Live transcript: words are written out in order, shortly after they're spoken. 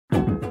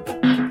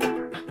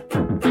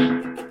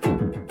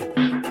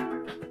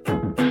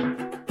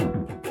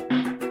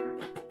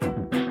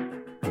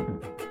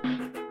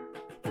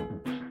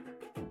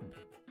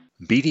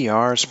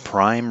BDR's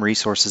Prime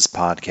Resources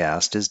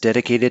podcast is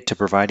dedicated to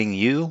providing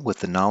you with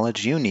the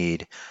knowledge you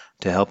need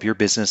to help your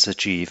business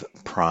achieve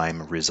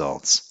prime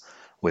results,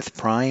 with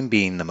prime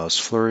being the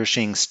most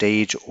flourishing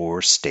stage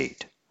or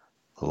state.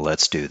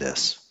 Let's do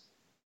this.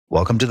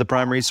 Welcome to the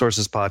Prime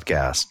Resources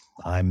podcast.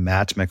 I'm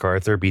Matt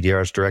MacArthur,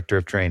 BDR's Director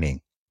of Training.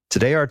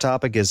 Today, our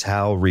topic is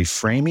how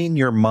reframing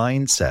your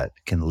mindset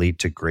can lead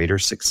to greater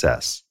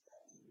success.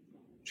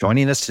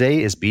 Joining us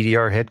today is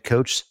BDR head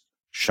coach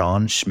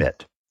Sean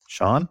Schmidt.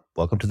 Sean,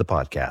 welcome to the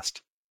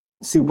podcast.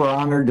 Super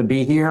honored to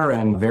be here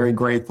and very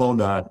grateful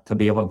to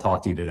be able to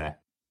talk to you today.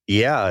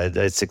 Yeah,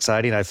 it's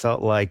exciting. I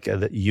felt like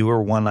you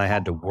were one I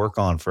had to work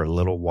on for a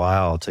little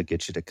while to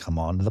get you to come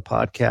on to the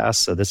podcast.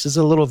 So this is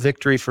a little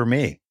victory for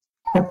me.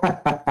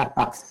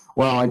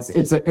 Well,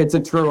 it's a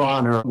true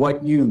honor.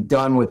 What you've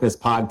done with this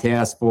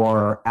podcast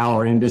for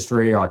our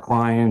industry, our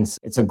clients,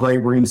 it's a great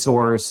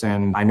resource,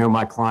 and I know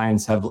my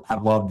clients have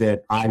loved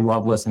it. I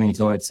love listening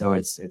to it, so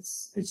it's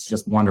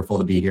just wonderful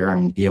to be here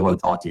and be able to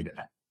talk to you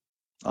today.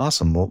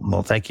 Awesome.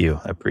 Well, thank you.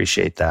 I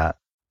appreciate that.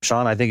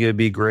 Sean, I think it would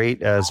be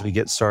great as we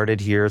get started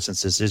here,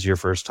 since this is your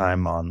first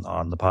time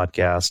on the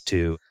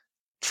podcast,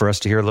 for us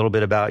to hear a little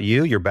bit about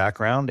you, your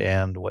background,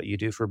 and what you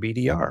do for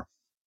BDR.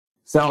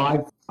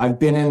 So I've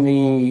been in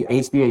the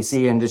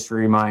HVAC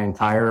industry my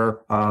entire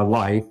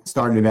life.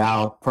 Started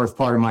out first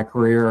part of my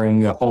career in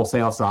the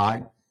wholesale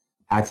side.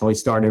 Actually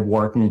started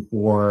working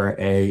for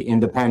a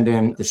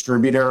independent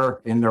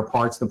distributor in their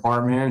parts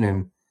department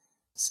and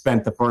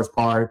spent the first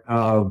part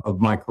of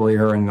my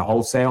career in the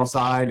wholesale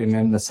side. And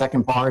then the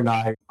second part,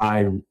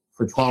 I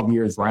for 12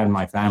 years ran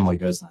my family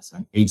business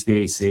in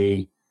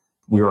HVAC.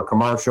 We were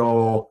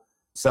commercial,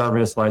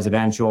 service,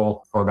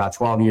 residential for about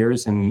 12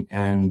 years.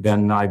 And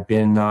then I've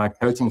been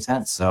coaching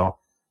since. So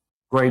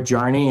great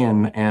journey.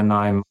 And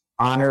I'm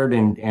honored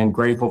and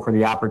grateful for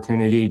the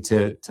opportunity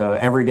to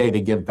every day to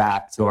give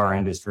back to our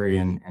industry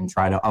and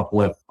try to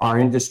uplift our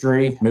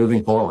industry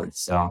moving forward.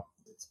 So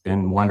it's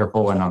been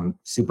wonderful. And I'm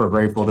super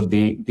grateful to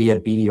be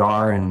at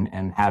BDR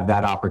and have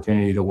that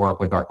opportunity to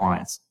work with our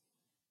clients.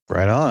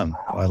 Right on.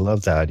 I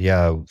love that.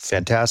 Yeah.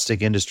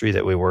 Fantastic industry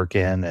that we work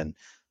in. And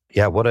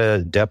yeah, what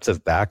a depth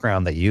of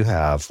background that you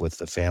have with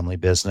the family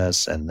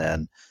business and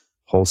then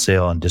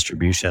wholesale and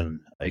distribution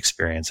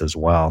experience as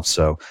well.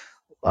 So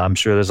I'm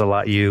sure there's a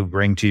lot you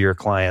bring to your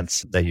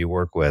clients that you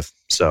work with.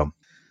 So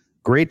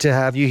great to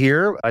have you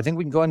here. I think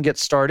we can go ahead and get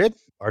started.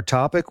 Our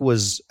topic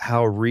was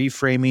how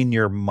reframing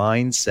your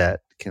mindset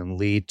can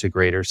lead to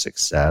greater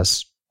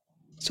success.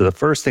 So the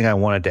first thing I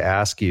wanted to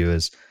ask you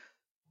is,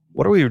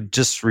 what are we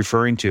just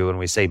referring to when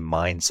we say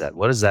mindset?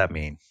 What does that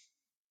mean?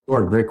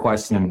 Sure, great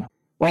question.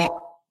 Well,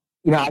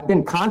 I've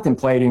been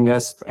contemplating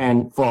this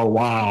for a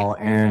while,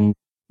 and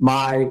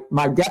my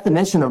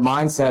definition of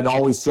mindset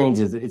always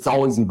changes. It's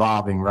always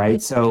evolving,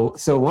 right? So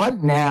right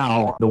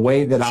now, the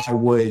way that I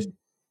would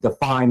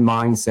define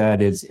mindset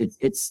is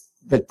it's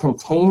the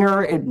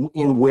container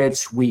in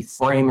which we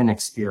frame an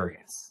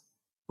experience,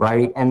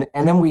 right? And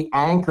then we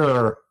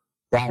anchor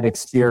that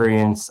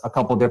experience a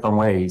couple different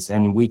ways,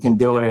 and we can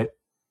do it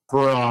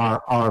through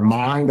our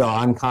mind,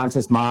 our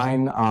unconscious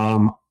mind,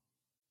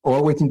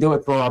 or we can do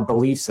it through our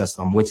belief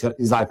system, which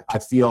is, I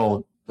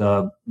feel,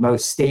 the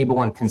most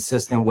stable and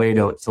consistent way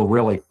to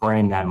really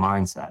frame that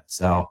mindset.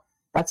 So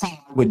that's how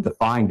I would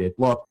define it.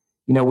 Look,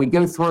 we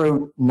go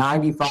through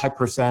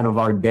 95% of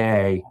our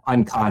day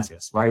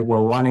unconscious, right?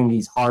 We're running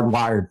these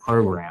hardwired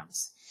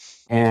programs.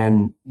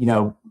 And,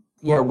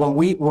 when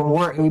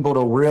we're able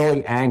to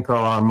really anchor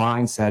our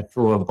mindset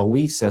through a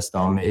belief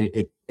system,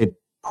 it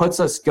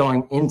puts us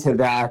going into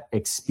that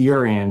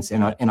experience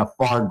in a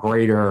far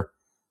greater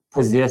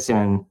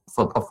position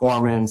for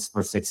performance,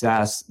 for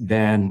success,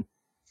 than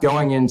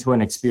going into an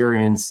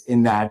experience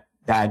in that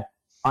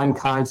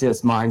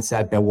unconscious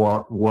mindset that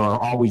we're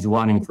always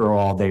running through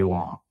all day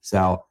long.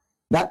 So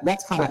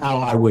that's kind of how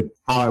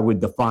I would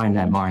define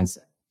that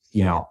mindset.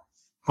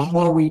 How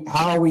are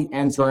we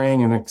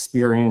entering an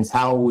experience?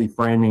 How are we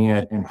framing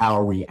it, and how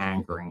are we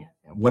anchoring it?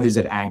 And what is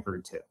it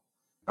anchored to?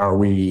 Are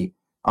we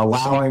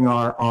allowing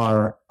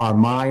our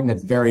mind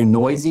that's very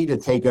noisy to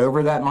take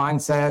over that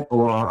mindset,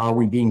 or are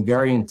we being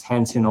very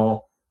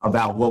intentional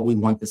about what we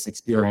want this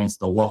experience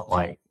to look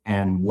like,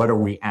 and what are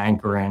we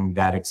anchoring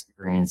that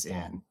experience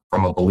in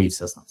from a belief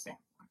system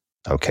standpoint?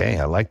 Okay,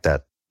 I like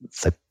that.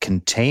 The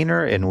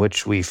container in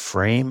which we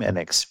frame an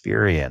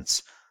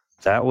experience.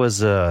 That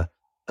was a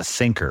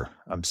thinker.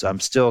 I'm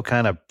still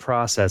kind of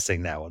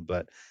processing that one,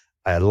 but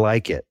I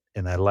like it.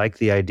 And I like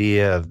the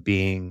idea of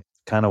being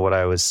kind of what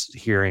I was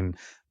hearing,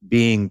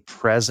 being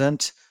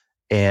present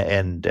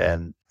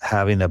and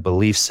having a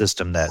belief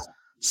system that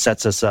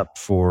sets us up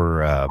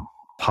for a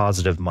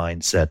positive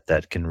mindset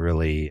that can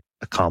really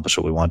accomplish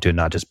what we want to,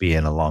 not just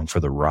being along for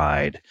the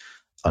ride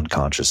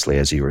unconsciously,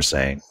 as you were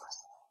saying.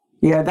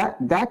 Yeah,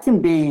 that can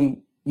be,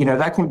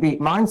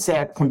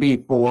 mindset can be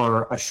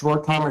for a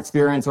short-term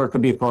experience, or it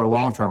could be for a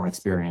long-term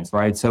experience,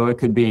 right? So it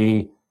could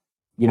be,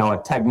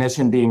 a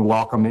technician being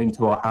welcomed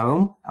into a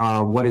home.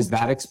 What is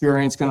that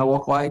experience going to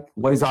look like?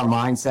 What is our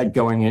mindset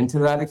going into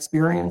that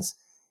experience?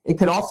 it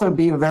could also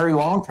be a very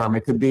long term.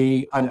 It could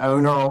be an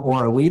owner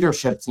or a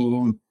leadership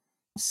team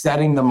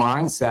setting the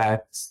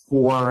mindset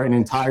for an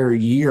entire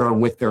year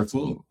with their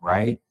team,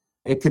 right?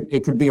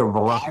 It could be a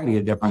variety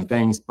of different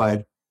things,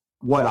 but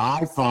what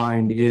I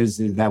find is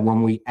that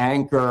when we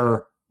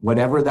anchor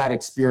whatever that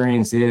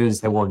experience is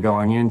that we're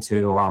going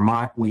into,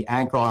 we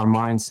anchor our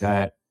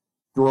mindset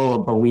through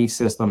a belief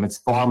system. It's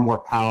far more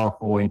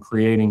powerful in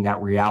creating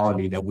that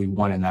reality that we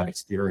want in that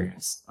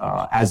experience,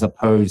 as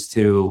opposed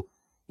to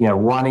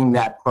running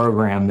that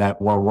program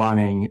that we're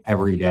running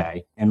every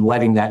day and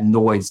letting that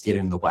noise get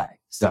in the way.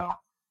 So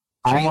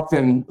I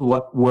often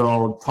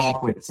will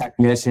talk with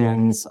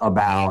technicians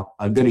about,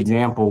 a good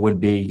example would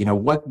be,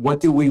 what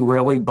do we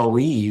really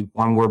believe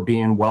when we're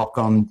being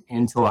welcomed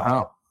into a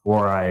home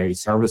for a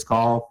service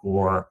call,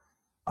 for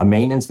a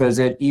maintenance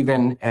visit,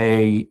 even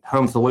a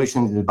home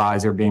solutions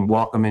advisor being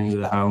welcomed into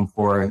the home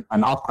for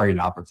an upgrade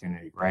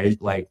opportunity, right?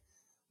 Like,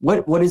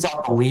 what is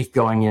our belief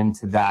going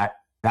into that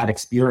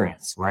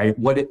experience, right?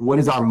 What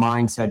is our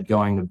mindset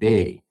going to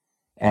be?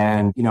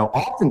 And,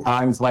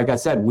 oftentimes, like I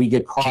said, we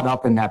get caught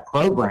up in that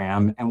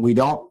program and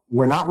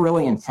we're not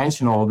really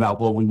intentional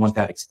about what we want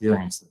that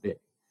experience to be,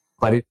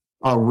 but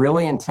are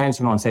really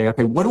intentional and say,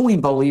 okay, what do we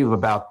believe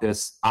about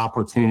this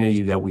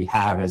opportunity that we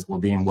have as we're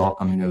being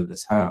welcomed into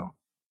this home?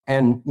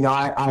 And,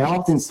 I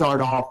often start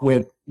off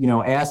with,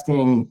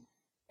 asking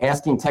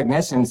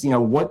technicians,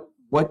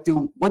 what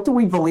do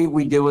we believe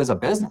we do as a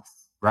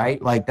business,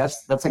 right? Like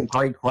that's a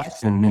great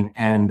question.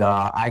 And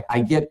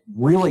I get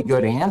really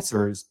good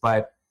answers,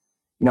 but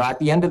at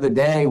the end of the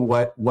day,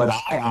 what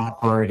I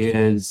offer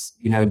is,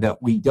 that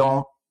we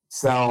don't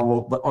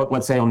sell,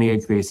 let's say on the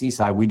HVAC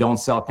side, we don't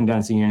sell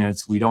condensing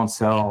units, we don't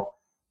sell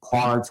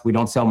parts, we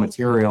don't sell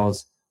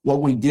materials.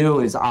 What we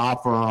do is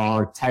offer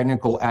our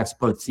technical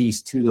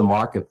expertise to the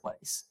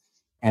marketplace.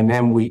 And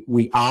then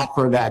we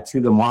offer that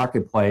to the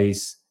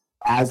marketplace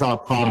as our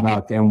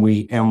product, and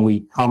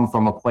we come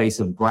from a place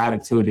of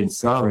gratitude and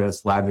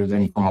service rather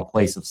than from a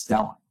place of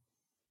selling.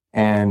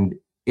 And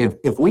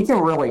if we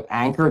can really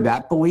anchor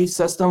that belief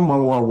system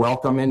when we're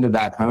welcome into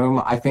that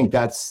home, I think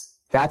that's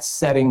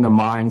setting the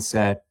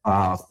mindset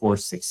for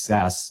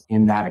success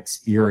in that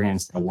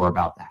experience that we're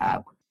about to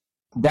have.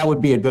 That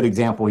would be a good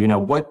example.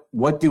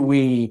 What do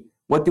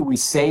we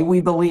say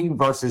we believe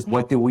versus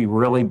what do we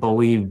really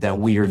believe that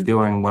we are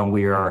doing when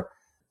we are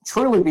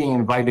truly being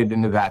invited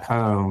into that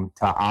home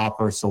to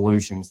offer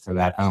solutions to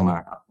that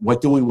homeowner?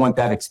 What do we want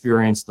that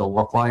experience to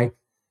look like?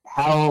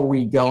 How are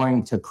we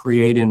going to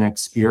create an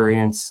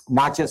experience,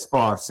 not just for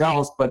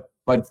ourselves, but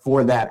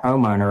for that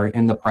homeowner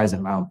in the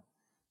present moment,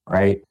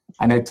 right?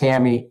 I know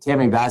Tammy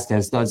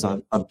Vasquez does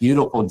a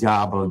beautiful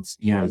job of,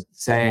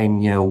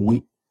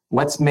 saying,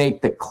 let's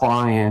make the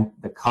client,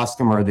 the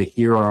customer, the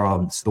hero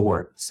of the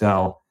story.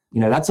 So,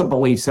 that's a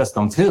belief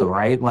system too,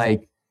 right?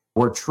 Like,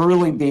 we're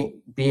truly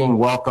being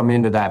welcome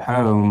into that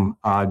home.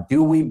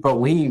 Do we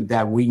believe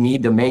that we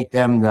need to make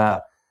them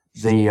the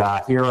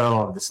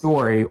hero of the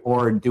story,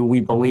 or do we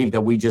believe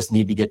that we just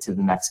need to get to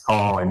the next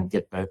call and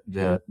get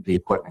the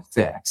equipment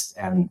fixed?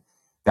 And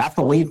that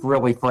belief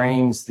really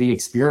frames the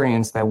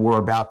experience that we're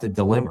about to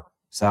deliver.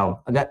 So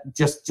that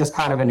just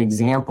kind of an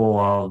example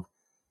of,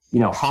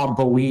 how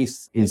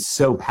belief is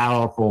so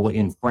powerful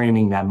in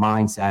framing that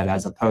mindset,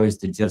 as opposed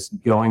to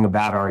just going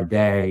about our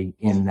day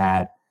in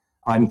that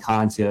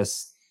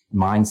unconscious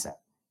mindset.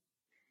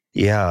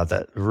 Yeah,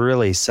 that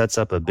really sets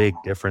up a big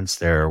difference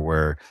there,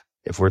 where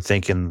if we're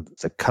thinking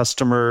the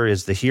customer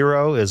is the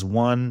hero is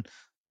one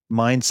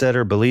mindset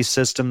or belief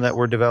system that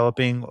we're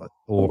developing,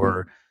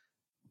 or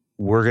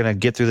we're going to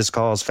get through this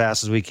call as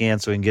fast as we can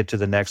so we can get to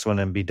the next one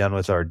and be done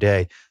with our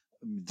day.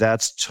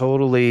 That's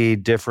totally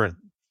different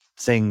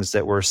things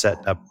that we're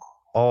setting up,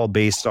 all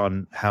based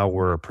on how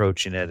we're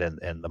approaching it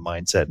and the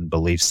mindset and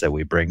beliefs that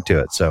we bring to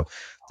it. So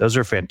those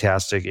are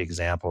fantastic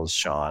examples,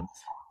 Sean.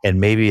 And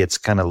maybe it's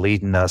kind of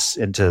leading us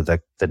into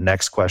the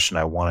next question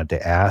I wanted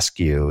to ask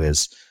you,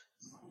 is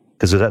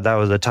because that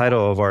was the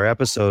title of our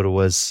episode,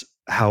 was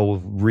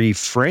how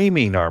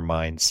reframing our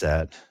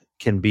mindset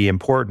can be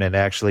important and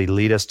actually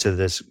lead us to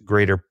this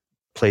greater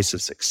place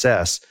of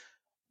success.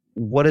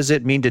 What does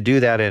it mean to do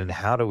that, and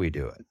how do we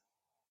do it?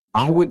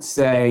 I would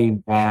say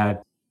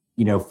that,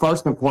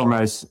 first and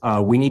foremost,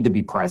 we need to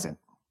be present,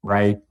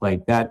 right?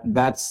 Like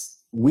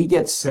we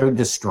get so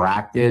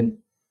distracted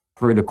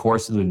through the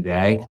course of the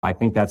day. I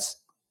think that's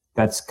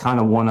kind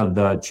of one of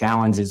the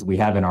challenges we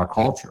have in our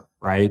culture,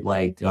 right?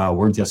 Like,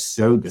 we're just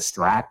so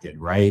distracted,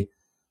 right?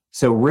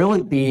 So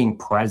really being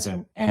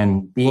present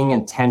and being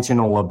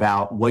intentional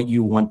about what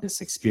you want this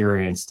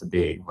experience to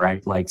be,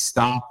 right? Like,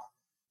 stop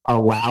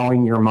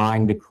allowing your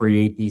mind to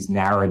create these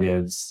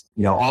narratives.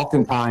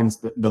 Oftentimes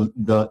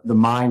the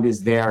mind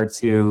is there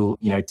to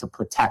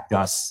protect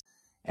us,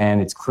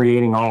 and it's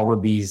creating all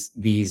of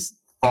these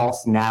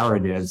false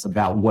narratives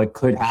about what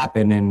could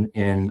happen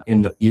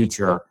in the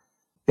future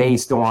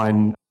based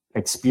on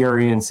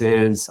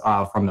experiences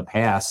from the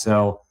past.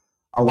 So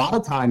a lot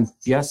of times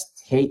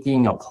just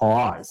taking a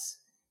pause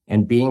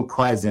and being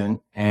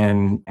present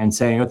and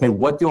saying, okay,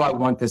 what do I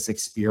want this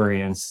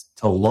experience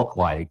to look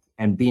like?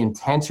 And be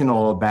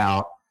intentional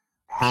about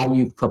how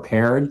you've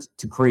prepared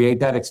to create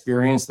that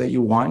experience that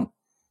you want.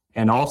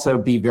 And also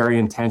be very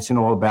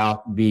intentional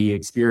about the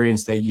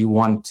experience that you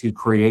want to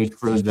create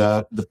for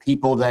the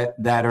people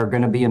that are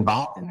going to be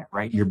involved in it,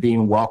 right? You're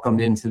being welcomed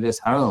into this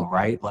home,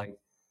 right? Like,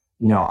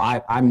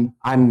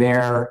 I'm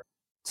there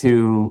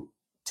to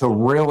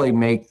really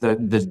make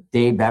the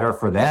day better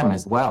for them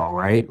as well,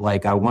 right?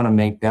 Like, I want to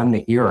make them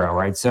the hero,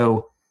 right?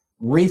 So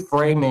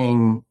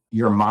reframing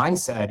your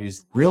mindset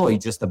is really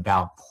just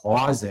about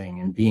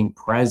pausing and being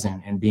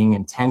present and being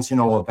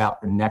intentional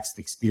about the next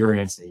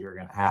experience that you're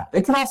going to have.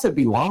 It can also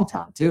be long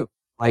term too.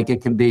 Like,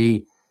 it could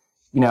be,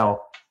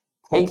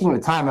 taking the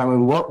time. I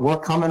mean, we're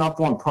coming up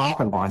on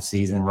profit launch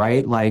season,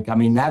 right? Like, I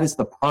mean, that is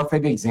the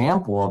perfect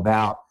example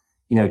about,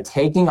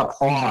 taking a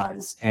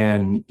pause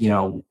and,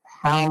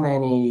 how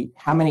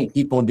many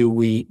people do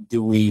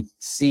we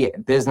see,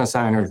 business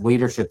owners,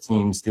 leadership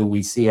teams, do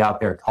we see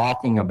out there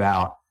talking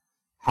about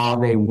how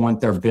they want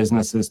their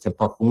businesses to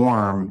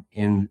perform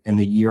in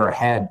the year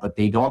ahead, but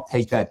they don't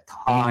take that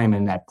time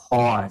and that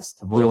pause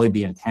to really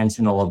be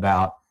intentional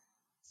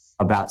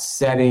about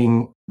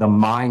setting the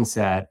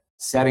mindset,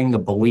 setting the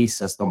belief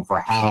system for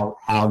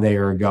how they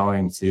are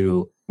going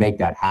to make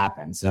that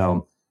happen.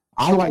 So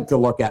I like to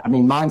look at,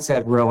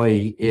 mindset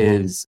really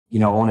is,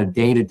 on a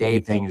day-to-day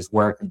thing is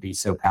where it can be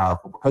so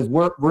powerful, because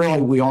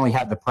we only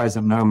have the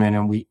present moment,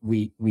 and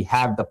we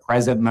have the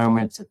present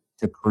moment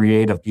to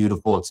create a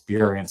beautiful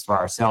experience for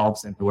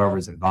ourselves and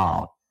whoever's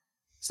involved.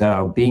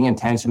 So being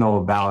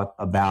intentional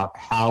about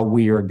how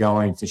we are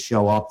going to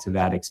show up to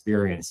that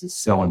experience is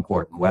so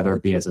important, whether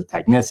it be as a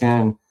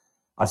technician,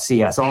 a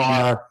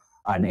CSR,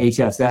 an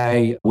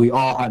HSA. We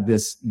all have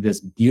this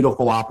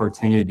beautiful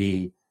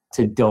opportunity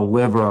to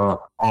deliver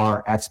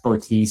our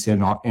expertise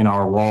in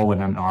our role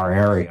and in our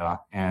area.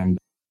 And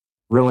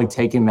really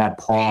taking that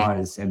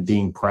pause and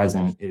being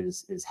present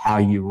is how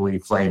you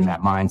reframe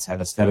that mindset,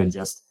 instead of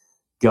just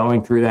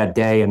going through that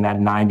day and that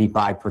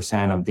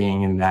 95% of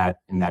being in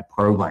that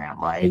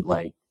program, right?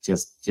 Like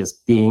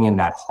just being in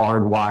that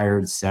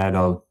hardwired set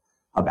of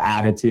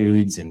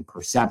attitudes and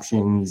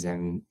perceptions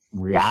and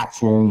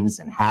reactions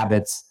and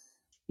habits.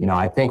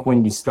 I think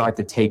when you start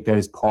to take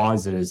those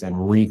pauses and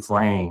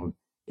reframe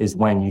is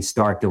when you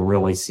start to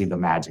really see the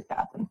magic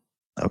happen.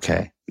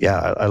 Okay.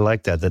 Yeah, I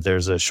like that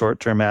there's a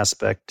short-term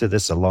aspect to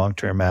this, a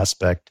long-term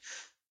aspect.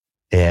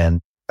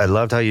 And I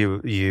loved how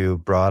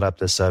you brought up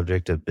the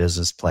subject of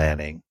business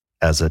planning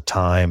as a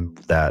time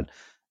that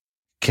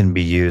can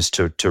be used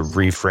to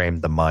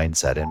reframe the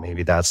mindset. And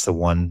maybe that's the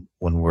one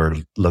when we're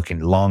looking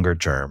longer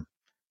term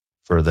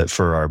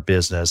for our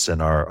business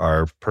and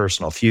our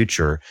personal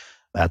future,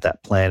 at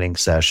that planning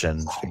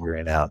session,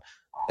 figuring out,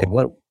 hey,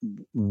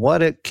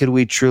 what could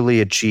we truly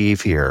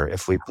achieve here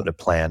if we put a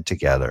plan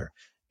together,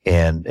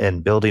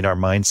 and building our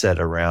mindset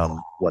around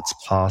what's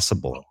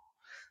possible.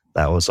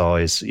 That was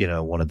always,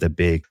 one of the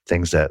big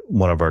things that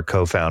one of our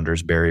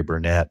co-founders, Barry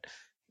Burnett,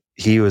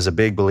 he was a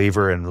big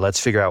believer in, let's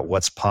figure out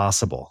what's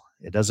possible.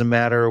 It doesn't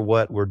matter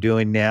what we're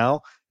doing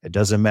now. It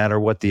doesn't matter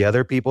what the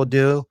other people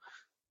do.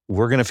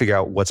 We're going to figure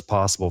out what's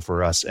possible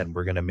for us, and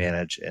we're going to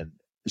manage and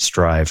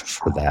strive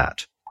for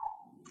that.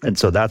 And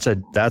so that's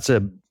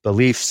a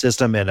belief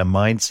system and a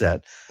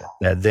mindset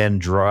that then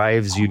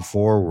drives you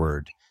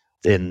forward.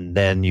 And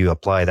then you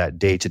apply that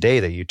day to day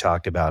that you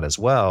talked about as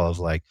well, of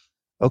like,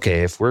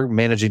 okay, if we're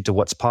managing to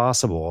what's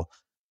possible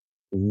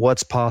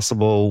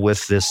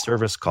with this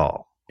service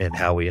call and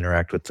how we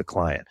interact with the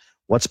client?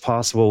 What's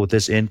possible with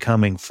this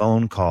incoming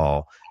phone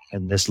call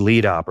and this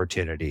lead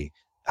opportunity?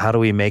 How do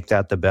we make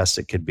that the best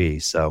it could be?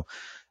 So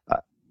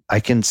I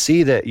can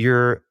see that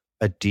you're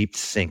a deep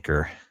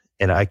thinker,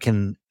 and I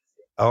can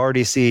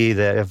already see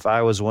that if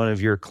I was one of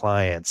your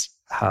clients,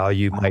 how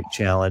you might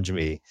challenge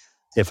me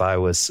if I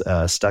was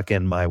stuck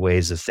in my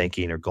ways of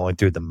thinking or going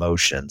through the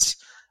motions.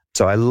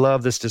 So I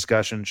love this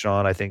discussion,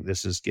 Sean. I think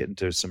this is getting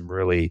to some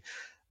really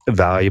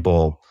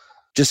valuable,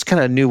 just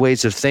kind of new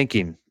ways of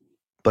thinking.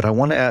 But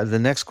the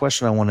next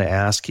question I want to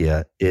ask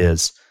you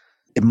is,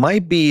 it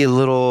might be a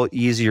little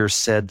easier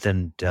said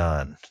than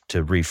done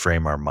to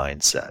reframe our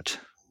mindset.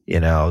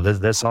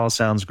 This all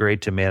sounds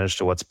great, to manage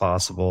to what's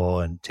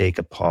possible and take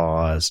a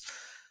pause.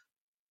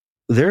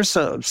 There's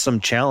some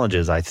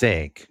challenges, I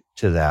think,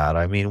 to that.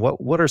 I mean,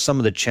 what are some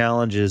of the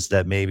challenges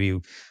that maybe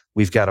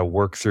we've got to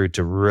work through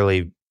to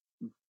really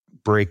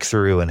break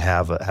through and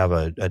have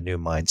a new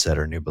mindset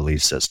or new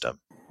belief system?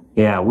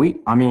 Yeah,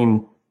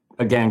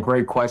 again,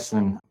 great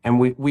question. And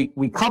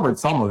we covered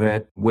some of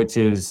it, which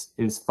is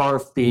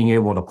first being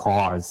able to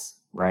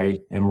pause,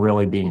 right? And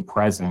really being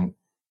present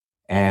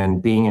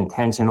and being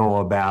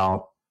intentional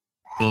about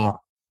how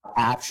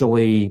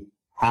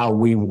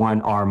we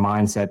want our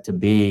mindset to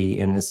be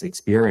in this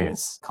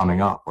experience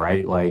coming up,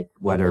 right? Like,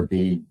 whether it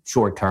be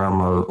short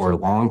term or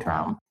long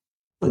term.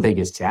 The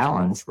biggest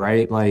challenge,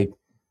 right? Like,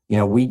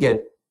 we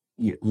get,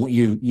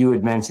 you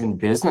had mentioned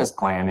business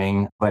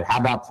planning, but how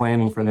about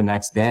planning for the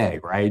next day,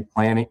 right?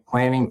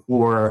 Planning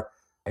for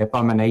if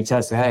I'm an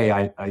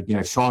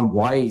HSA, Sean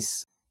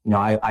Weiss,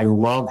 I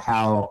love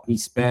how he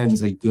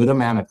spends a good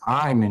amount of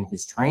time in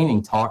his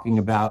training talking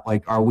about,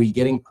 like, are we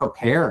getting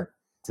prepared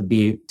to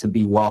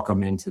be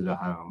welcome into the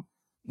home?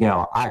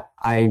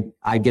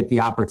 I get the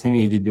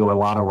opportunity to do a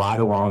lot of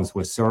ride-alongs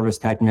with service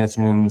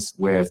technicians,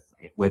 with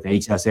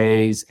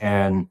HSAs,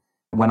 and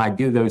when I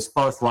do those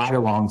first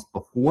ride-alongs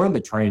before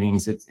the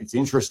trainings, it's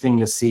interesting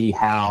to see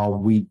how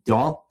we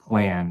don't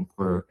plan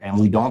for, and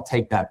we don't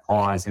take that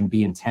pause and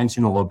be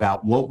intentional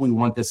about what we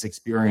want this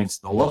experience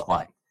to look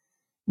like.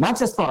 Not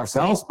just for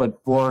ourselves,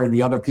 but for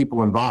the other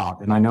people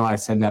involved. And I know I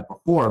said that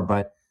before,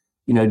 but,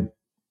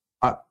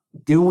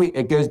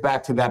 it goes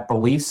back to that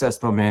belief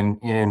system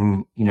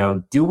in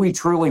do we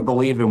truly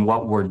believe in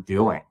what we're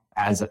doing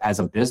as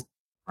a business,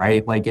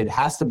 right? Like, it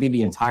has to be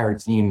the entire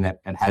team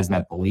that has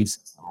that belief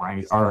system,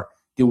 right? Or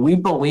do we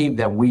believe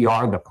that we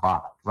are the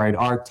product, right?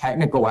 Our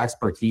technical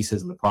expertise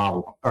is the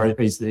problem, or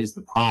is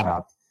the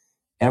product.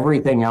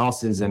 Everything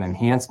else is an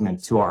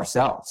enhancement to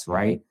ourselves,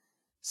 right?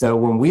 So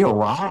when we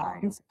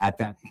arrive at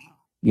that,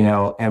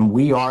 and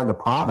we are the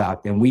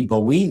product and we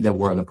believe that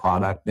we're the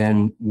product,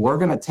 then we're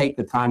going to take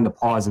the time to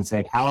pause and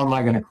say, how am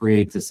I going to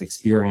create this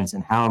experience,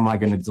 and how am I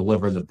going to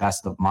deliver the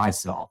best of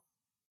myself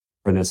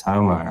for this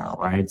homeowner,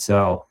 right?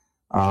 So,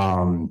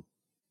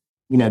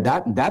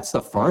 that's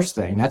the first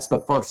thing. That's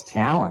the first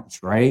challenge,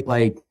 right?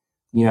 Like,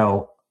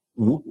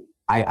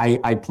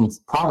 I can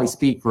probably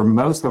speak for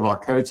most of our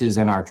coaches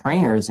and our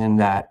trainers in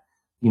that,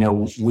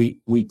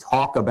 we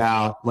talk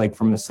about, like,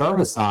 from the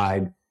service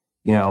side,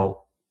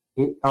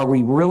 are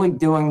we really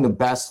doing the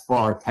best for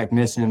our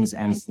technicians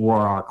and for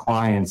our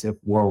clients if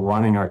we're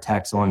running our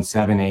techs on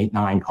 7, 8,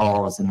 9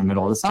 calls in the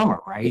middle of the summer,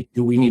 right?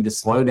 Do we need to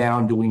slow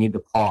down? Do we need to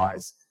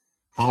pause?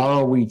 What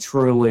do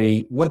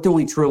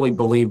we truly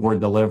believe we're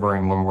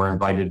delivering when we're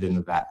invited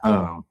into that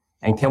home?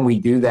 And can we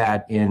do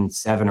that in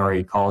 7 or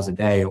 8 calls a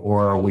day,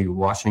 or are we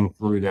rushing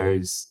through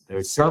those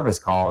service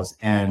calls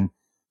and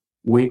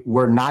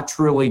we're not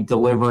truly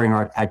delivering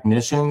our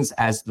technicians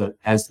as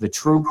the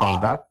true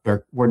product?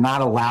 We're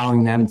not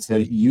allowing them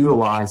to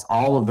utilize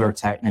all of their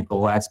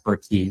technical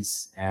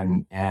expertise,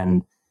 and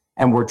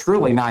we're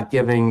truly not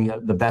giving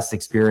the best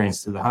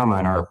experience to the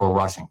homeowner if we're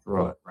rushing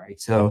through it,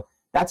 right? So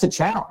that's a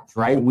challenge,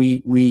 right?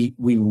 We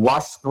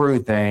rush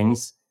through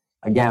things.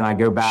 Again, I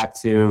go back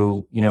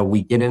to,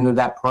 we get into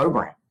that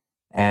program,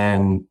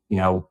 and,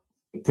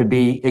 it could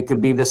be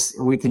this,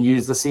 we can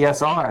use the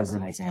CSR as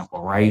an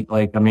example, right?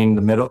 Like,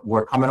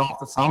 we're coming off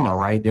the summer,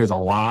 right? There's a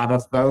lot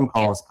of phone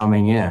calls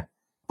coming in,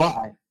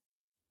 but,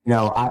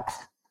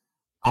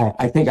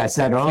 I think I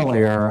said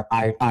earlier,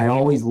 I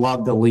always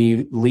love to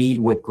lead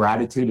with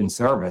gratitude and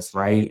service,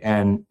 right?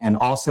 And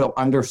also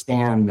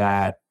understand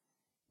that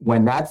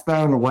when that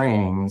phone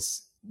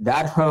rings,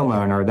 that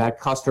homeowner, that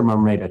customer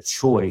made a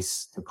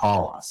choice to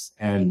call us.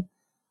 And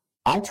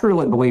I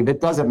truly believe it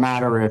doesn't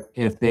matter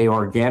if they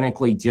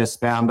organically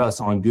just found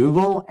us on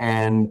Google,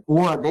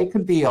 or they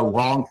could be a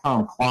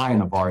long-term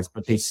client of ours,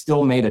 but they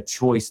still made a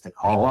choice to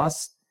call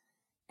us.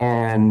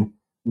 And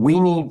we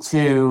need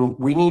to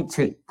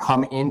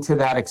come into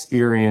that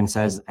experience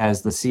as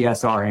the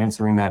CSR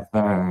answering that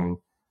phone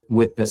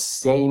with the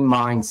same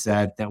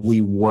mindset that we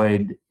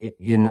would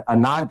in a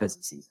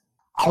non-busy season.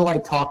 I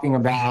like talking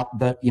about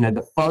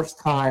the first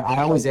time.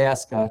 I always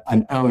ask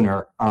an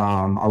owner.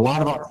 A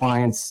lot of our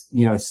clients,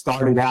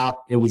 started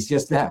out, it was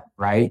just them,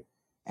 right?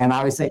 And I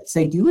always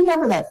say, do you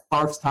remember that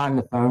first time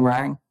the phone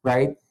rang,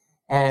 right?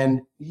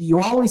 And you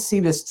always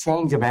see this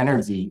change of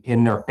energy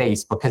in their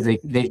face because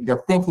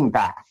they're thinking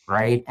back,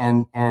 right?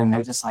 And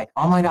they're just like,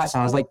 oh my gosh.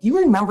 And I was like, do you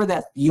remember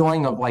that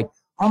feeling of like,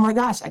 oh my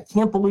gosh, I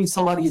can't believe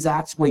somebody's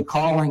actually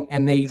calling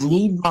and they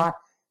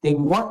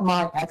want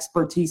my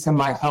expertise and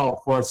my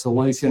help for a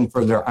solution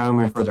for their home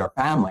and for their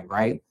family,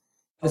 right?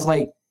 It's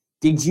like,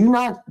 did you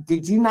not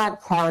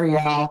carry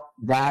out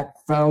that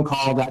phone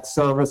call, that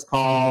service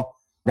call,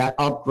 that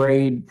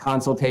upgrade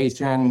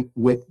consultation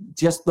with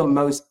just the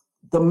most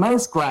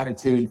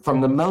gratitude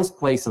from the most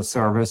place of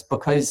service,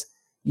 because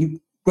they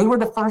were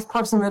the first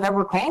person that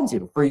ever called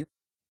you for you.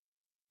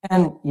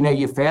 And,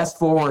 you fast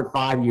forward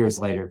 5 years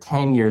later,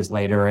 10 years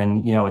later,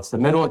 and, it's the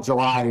middle of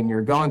July and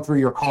you're going through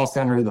your call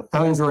center, the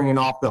phone's ringing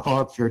off the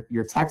hook,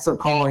 your texts are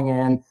calling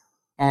in,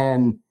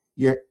 and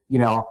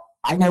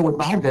I know with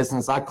my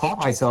business, I caught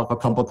myself a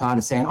couple of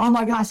times saying, oh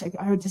my gosh,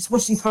 I just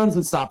wish these phones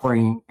would stop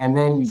ringing. And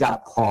then you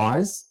got to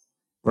pause,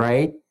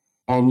 right?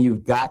 And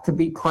you've got to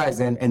be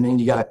present. And then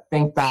you got to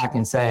think back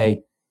and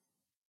say,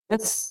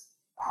 this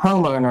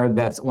homeowner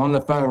that's on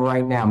the phone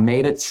right now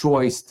made a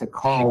choice to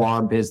call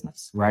our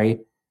business, right?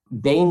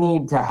 They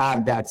need to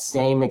have that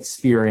same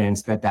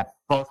experience that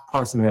first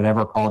person that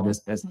ever called this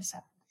business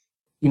had.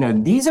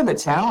 These are the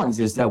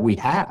challenges that we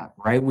have,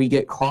 right? We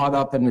get caught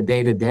up in the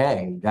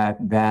day-to-day that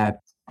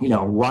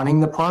running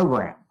the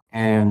program,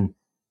 and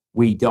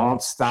we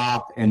don't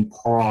stop and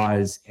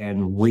pause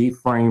and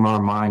reframe our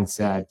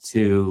mindset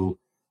to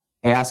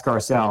ask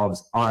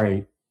ourselves, all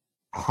right,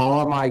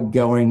 how am I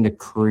going to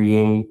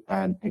create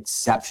an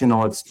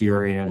exceptional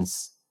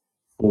experience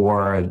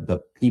for the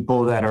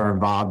people that are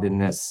involved in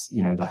this,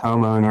 the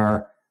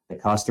homeowner, the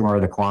customer,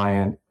 the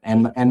client,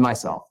 and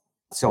myself.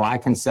 So I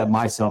can set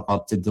myself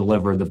up to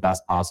deliver the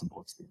best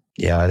possible experience.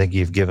 Yeah, I think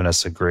you've given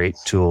us a great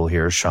tool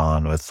here,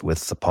 Sean,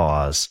 with the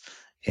pause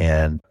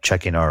and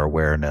checking our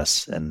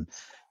awareness. And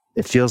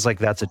it feels like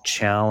that's a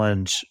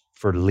challenge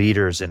for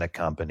leaders in a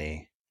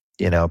company,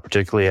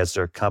 particularly as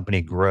their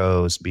company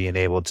grows, being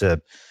able to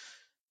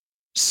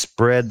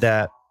spread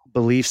that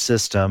belief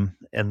system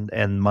and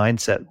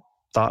mindset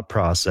thought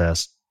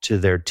process to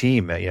their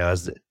team.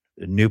 As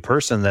the new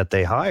person that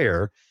they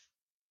hire,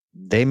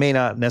 they may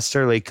not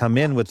necessarily come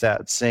in with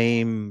that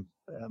same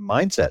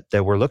mindset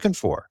that we're looking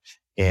for.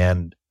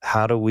 And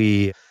how do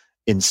we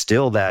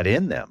instill that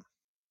in them?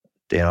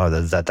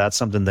 That's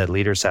something that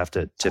leaders have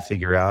to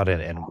figure out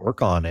and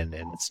work on. And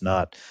it's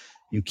not,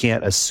 you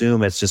can't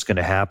assume it's just going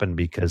to happen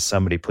because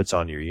somebody puts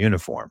on your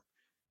uniform.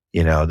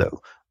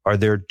 Are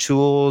there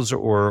tools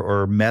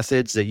or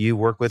methods that you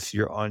work with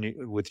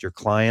your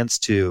clients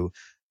to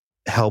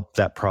help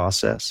that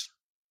process?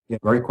 Yeah,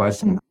 great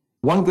question.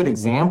 One good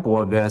example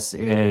of this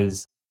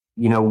is,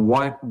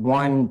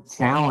 one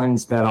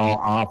challenge that I'll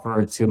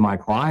offer to my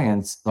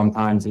clients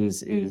sometimes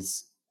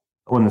is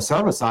on the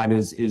service side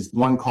is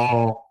one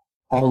call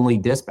only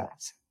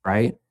dispatch,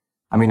 right?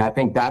 I mean, I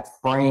think that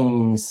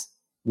frames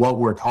what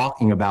we're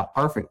talking about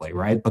perfectly,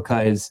 right?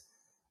 Because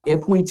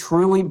if we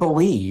truly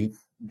believe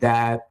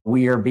that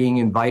we are being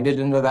invited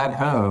into that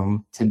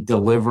home to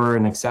deliver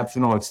an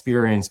exceptional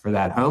experience for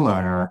that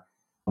homeowner,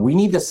 we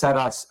need to set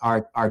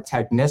our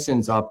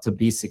technicians up to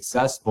be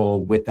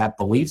successful with that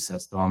belief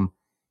system.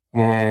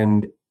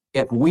 And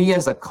if we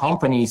as a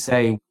company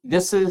say,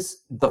 this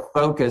is the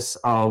focus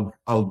of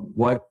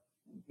what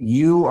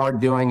you are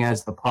doing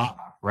as the product,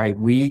 right?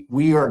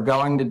 We are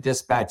going to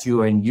dispatch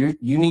you, and you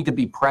need to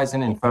be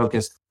present and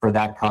focused for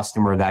that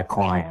customer, that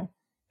client.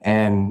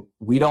 And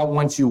we don't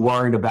want you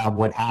worried about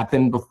what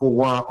happened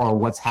before or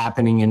what's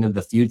happening into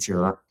the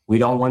future. We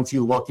don't want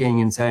you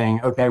looking and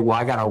saying, okay, well,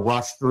 I got to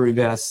rush through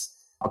this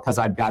because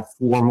I've got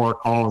 4 more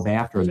calls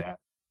after that.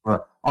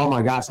 Or, oh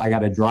my gosh, I got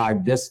to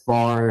drive this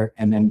far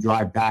and then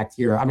drive back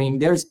here. I mean,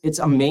 it's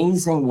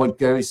amazing what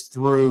goes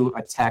through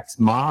a tech's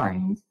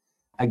mind.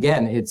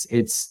 Again,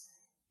 it's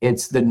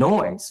the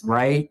noise,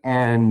 right?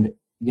 And,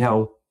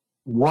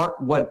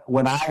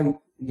 when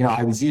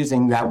I was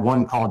using that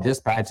one call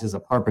dispatch as a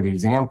perfect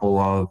example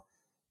of,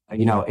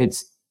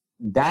 it's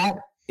that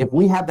if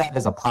we have that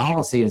as a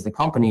policy as the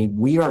company,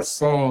 we are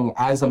saying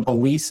as a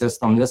belief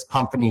system, this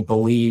company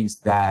believes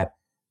that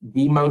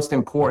the most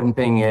important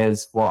thing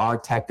is for our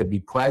tech to be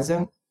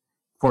present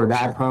for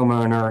that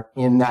homeowner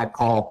in that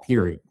call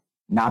period,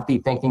 not be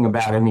thinking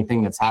about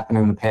anything that's happened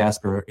in the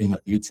past or in the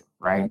future,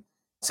 right?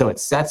 So it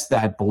sets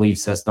that belief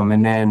system,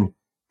 and then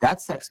that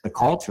sets the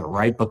culture,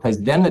 right?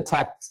 Because then the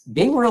tech,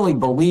 they really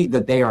believe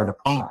that they are the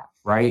product,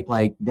 right?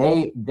 Like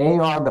they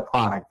are the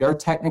product. Their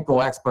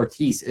technical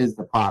expertise is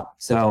the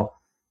product. So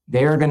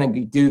they're going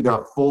to do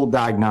their full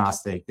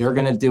diagnostic. They're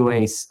going to do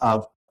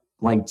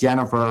like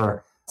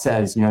Jennifer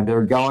says,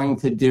 they're going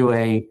to do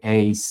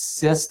a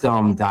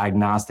system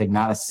diagnostic,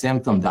 not a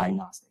symptom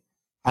diagnostic.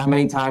 How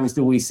many times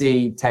do we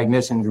see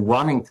technicians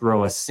running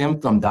through a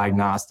symptom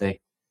diagnostic,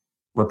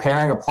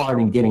 repairing a part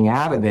and getting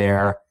out of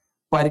there?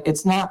 But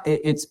it's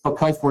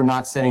because we're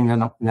not setting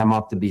them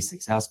up to be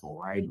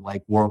successful, right?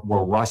 Like we're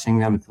rushing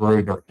them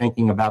through, they're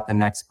thinking about the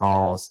next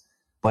calls.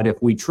 But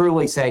if we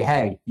truly say,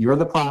 hey, you're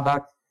the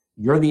product,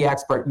 you're the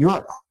expert, you're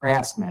a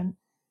craftsman,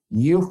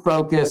 you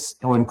focus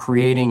on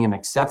creating an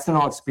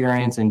exceptional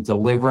experience and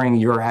delivering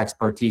your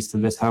expertise to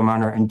this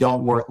homeowner, and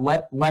don't worry,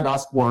 let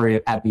us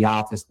worry at the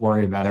office,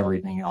 worry about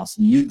everything else.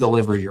 You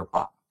deliver your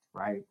product,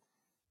 right?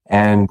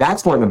 And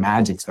that's where the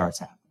magic starts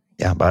happening.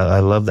 Yeah, I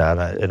love that.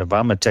 And if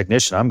I'm a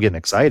technician, I'm getting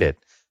excited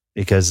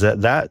because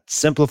that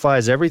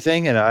simplifies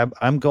everything. And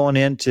I'm going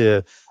in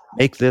to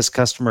make this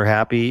customer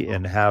happy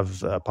and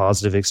have a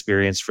positive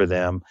experience for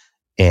them,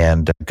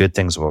 and good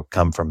things will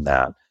come from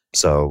that.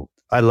 So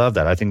I love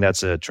that. I think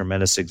that's a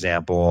tremendous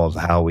example of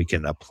how we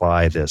can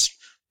apply this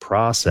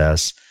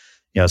process,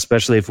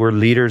 especially if we're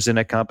leaders in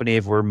a company,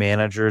 if we're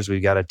managers,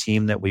 we've got a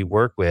team that we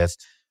work with,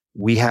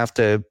 we have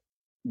to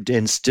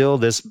instill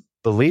this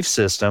belief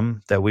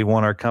system that we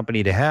want our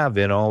company to have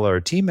in all our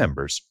team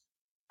members.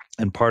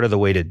 And part of the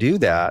way to do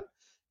that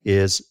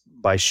is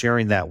by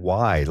sharing that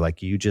why,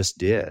 like you just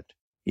did,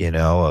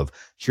 of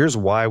here's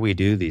why we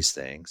do these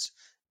things,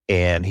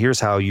 and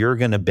here's how you're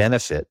going to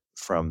benefit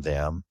from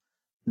them.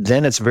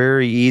 Then it's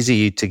very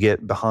easy to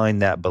get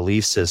behind that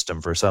belief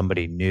system for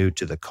somebody new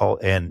to the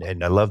cult. And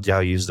I loved how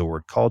you used the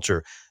word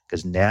culture,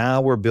 because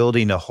now we're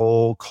building a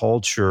whole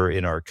culture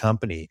in our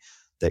company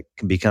that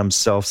can become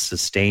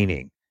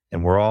self-sustaining.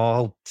 And we're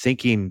all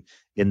thinking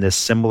in this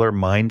similar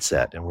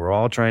mindset, and we're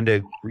all trying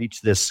to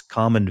reach this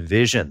common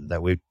vision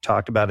that we've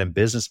talked about in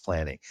business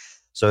planning.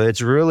 So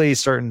it's really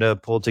starting to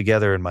pull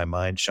together in my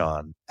mind,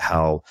 Sean,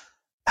 how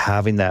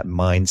having that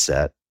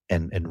mindset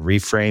and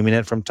reframing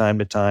it from time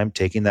to time,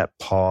 taking that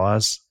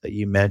pause that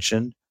you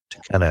mentioned to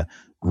kind of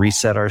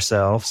reset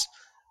ourselves,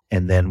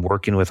 and then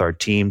working with our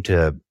team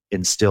to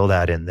instill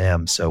that in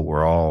them so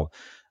we're all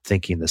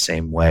thinking the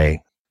same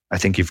way. I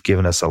think you've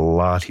given us a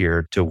lot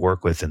here to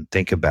work with and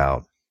think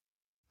about.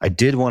 I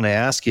did want to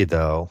ask you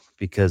though,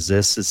 because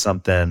this is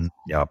something,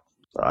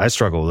 I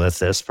struggle with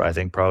this, but I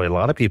think probably a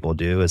lot of people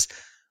do, is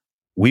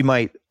we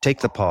might take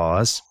the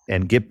pause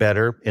and get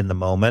better in the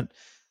moment,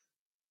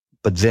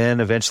 but then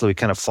eventually we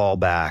kind of fall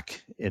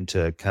back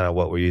into kind of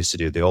what we used to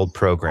do, the old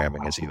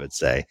programming, as you would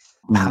say.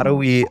 How do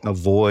we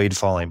avoid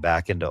falling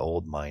back into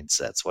old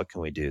mindsets? What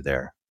can we do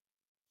there?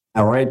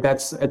 All right.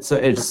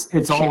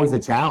 It's always a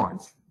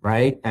challenge,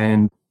 right?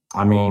 And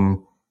I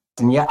mean,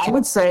 and yeah, I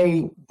would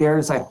say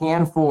there's a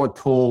handful of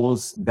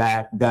tools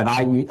that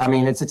I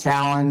mean, it's a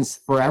challenge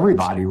for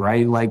everybody,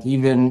 right? Like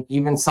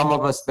even some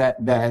of us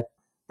that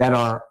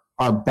are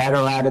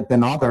better at it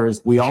than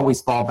others, we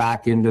always fall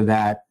back into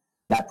that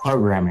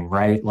programming,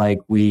 right? Like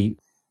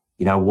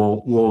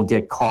we'll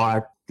get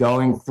caught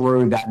going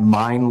through that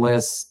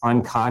mindless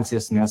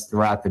unconsciousness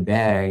throughout the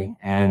day,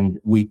 and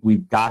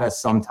we've got to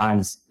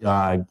sometimes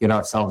get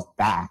ourselves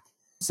back.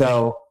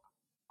 So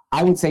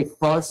I would say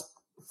first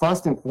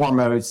and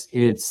foremost,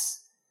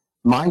 it's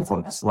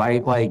mindfulness,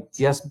 right? Like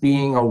just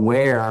being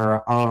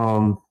aware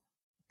of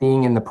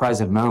being in the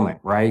present moment,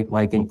 right?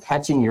 Like, and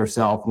catching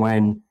yourself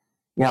when,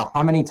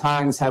 how many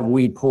times have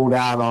we pulled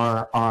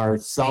out our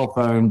cell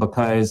phone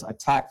because a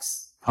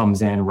text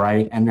comes in,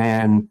 right? And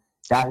then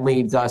that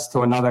leads us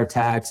to another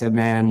text, and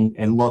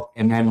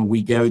then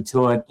we go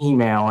to an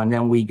email, and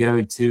then we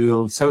go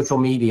to social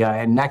media,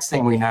 and next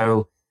thing we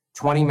know,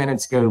 20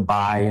 minutes go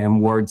by,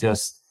 and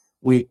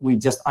we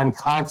just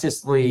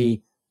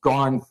unconsciously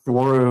gone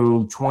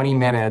through 20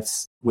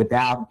 minutes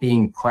without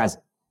being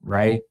present,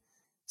 right?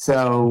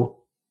 So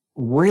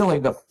really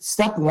the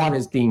step one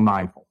is being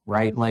mindful,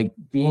 right? Like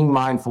being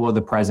mindful of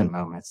the present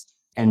moments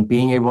and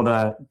being able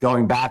to,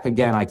 going back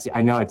again,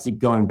 I know I keep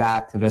going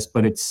back to this,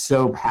 but it's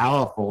so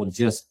powerful,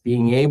 just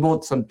being able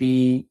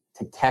to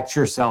catch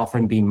yourself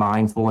and be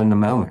mindful in the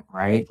moment,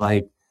 right?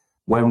 Like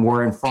when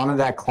we're in front of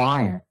that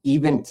client,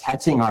 even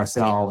catching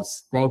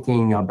ourselves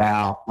thinking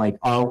about like,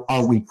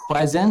 are we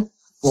present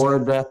for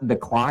the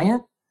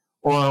client,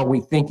 or are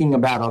we thinking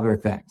about other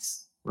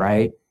things,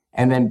 right?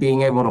 And then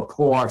being able to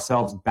pull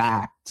ourselves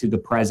back to the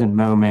present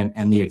moment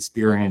and the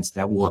experience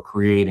that we're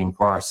creating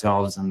for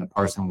ourselves and the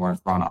person we're in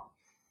front of.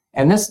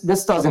 And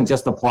this doesn't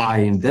just apply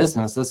in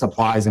business. This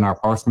applies in our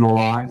personal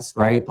lives,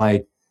 right?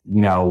 Like,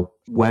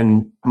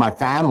 when my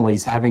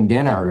family's having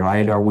dinner,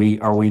 right? Are we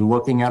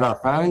looking at our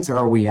phones, or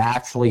are we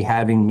actually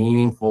having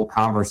meaningful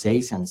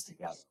conversations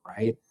together,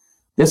 right?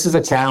 This is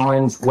a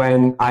challenge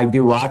when I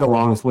do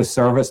ride-alongs with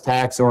service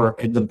techs, or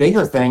the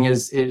bigger thing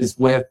is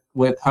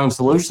with home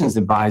solutions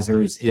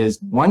advisors. Is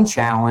one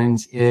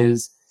challenge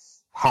is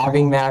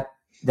having that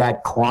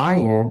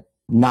client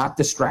not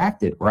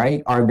distracted,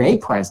 right? Are they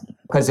present?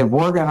 Because if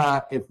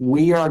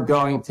we are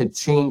going to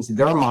change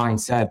their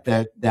mindset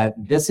that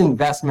this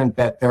investment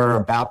that they're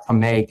about to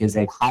make is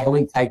a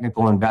highly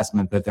technical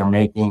investment that they're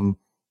making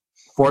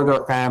for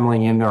their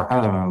family in their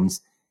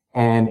homes,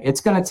 and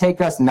it's going to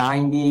take us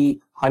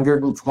 90,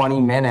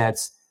 120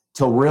 minutes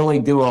to really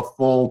do a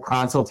full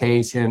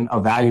consultation,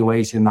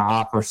 evaluation, to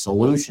offer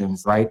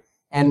solutions, right?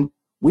 And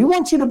we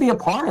want you to be a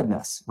part of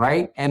this,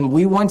 right? And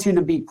we want you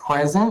to be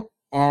present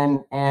and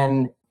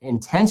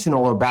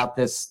intentional about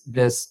this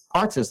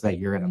purchase that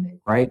you're going to make,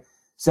 right?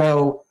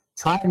 So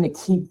trying to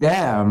keep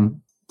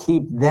them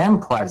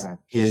present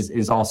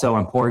is also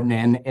important,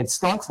 and it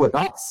starts with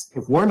us.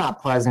 If we're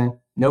not present,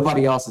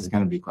 nobody else is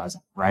going to be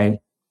present, right?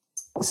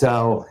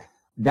 So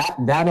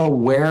that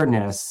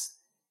awareness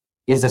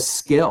is a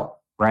skill,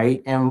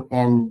 right?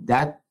 And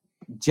that,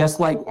 just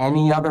like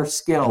any other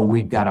skill,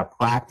 we've got to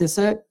practice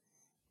it,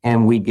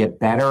 and we get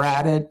better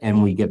at it,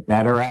 and we get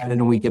better at it,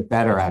 and we get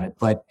better at it.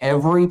 But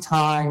every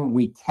time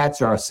we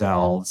catch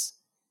ourselves,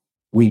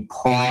 we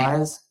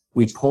pause,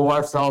 we pull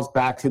ourselves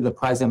back to the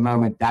present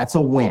moment. That's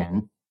a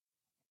win.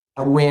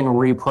 A win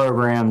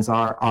reprograms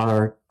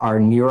our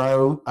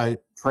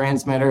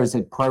neurotransmitters.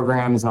 It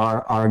programs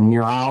our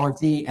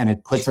neurology, and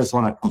it puts us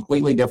on a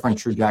completely different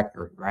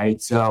trajectory, right?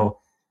 So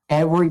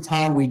every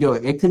time we do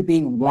it, it could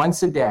be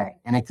once a day,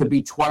 and it could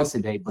be twice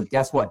a day, but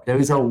guess what?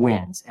 Those are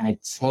wins, and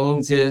it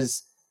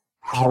changes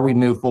how we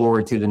move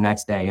forward to the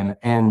next day.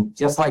 And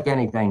just like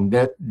anything,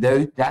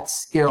 that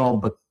skill,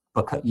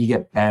 because you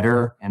get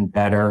better and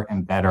better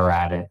and better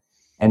at it.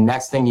 And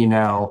next thing you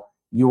know,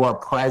 you are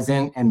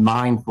present and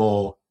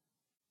mindful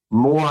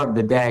more of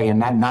the day.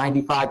 And that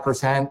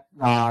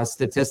 95%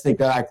 statistic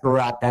that I threw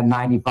out, that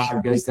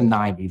 95 goes to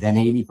 90, then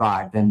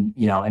 85, then,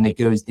 and it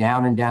goes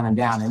down and down and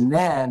down. And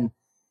then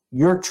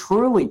you're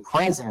truly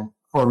present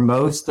for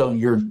most of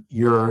your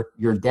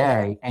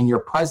day, and you're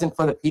present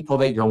for the people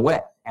that you're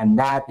with. And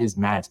that is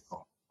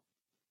magical.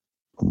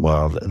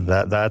 Well,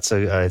 that's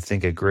I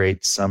think a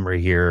great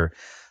summary here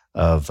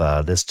of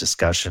this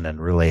discussion, and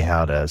really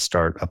how to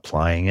start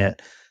applying it.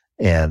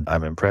 And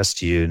I'm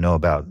impressed you know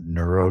about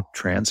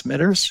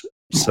neurotransmitters.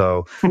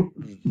 So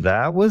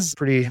that was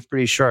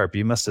pretty sharp.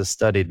 You must have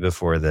studied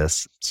before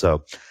this.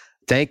 So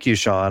Thank you,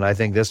 Sean. I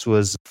think that's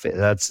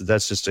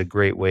just a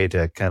great way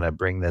to kind of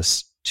bring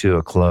this to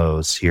a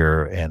close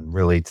here and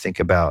really think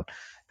about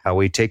how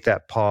we take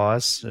that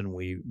pause and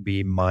we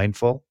be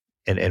mindful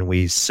and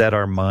we set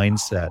our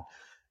mindset,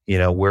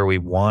 where we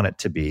want it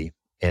to be.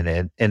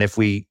 And if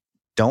we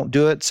don't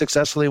do it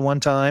successfully one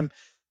time,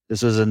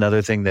 this was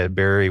another thing that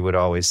Barry would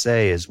always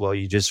say is, well,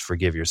 you just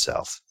forgive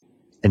yourself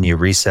and you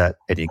reset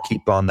and you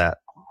keep on that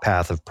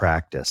path of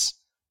practice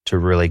to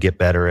really get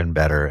better and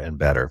better and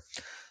better.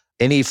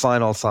 Any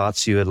final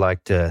thoughts you would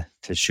like to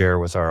share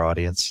with our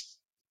audience?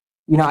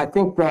 I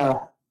think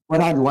what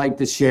I'd like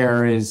to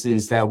share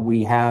is that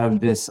we have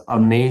this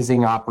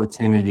amazing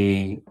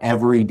opportunity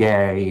every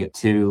day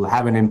to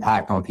have an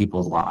impact on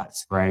people's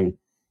lives, right?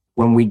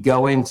 When we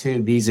go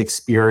into these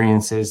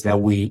experiences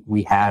that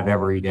we have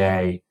every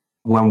day,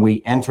 when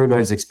we enter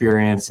those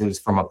experiences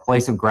from a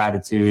place of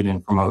gratitude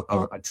and from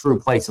a true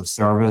place of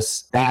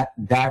service, that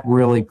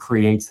really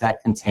creates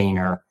that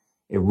container.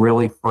 It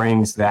really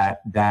frames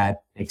that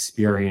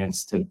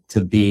experience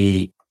to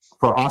be,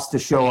 for us to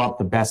show up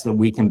the best that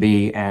we can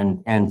be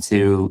and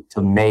to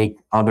make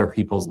other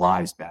people's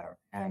lives better.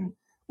 And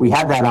we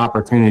have that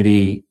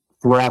opportunity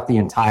throughout the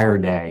entire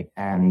day,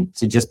 and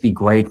to just be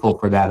grateful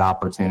for that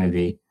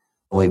opportunity,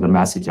 really the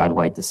message I'd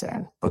like to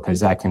send, because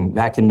that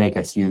can make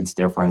a huge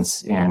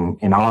difference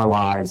in our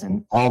lives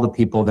and all the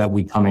people that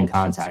we come in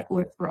contact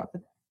with throughout the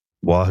day.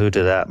 Wahoo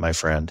to that, my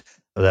friend.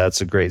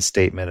 That's a great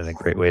statement and a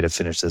great way to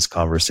finish this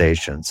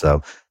conversation.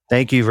 So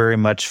thank you very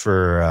much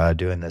for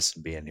doing this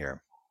and being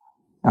here.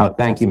 Oh,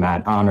 thank you,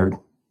 Matt. Honored.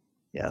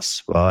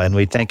 Yes. Well, and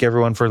we thank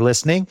everyone for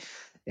listening,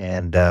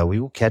 and we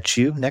will catch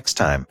you next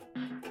time.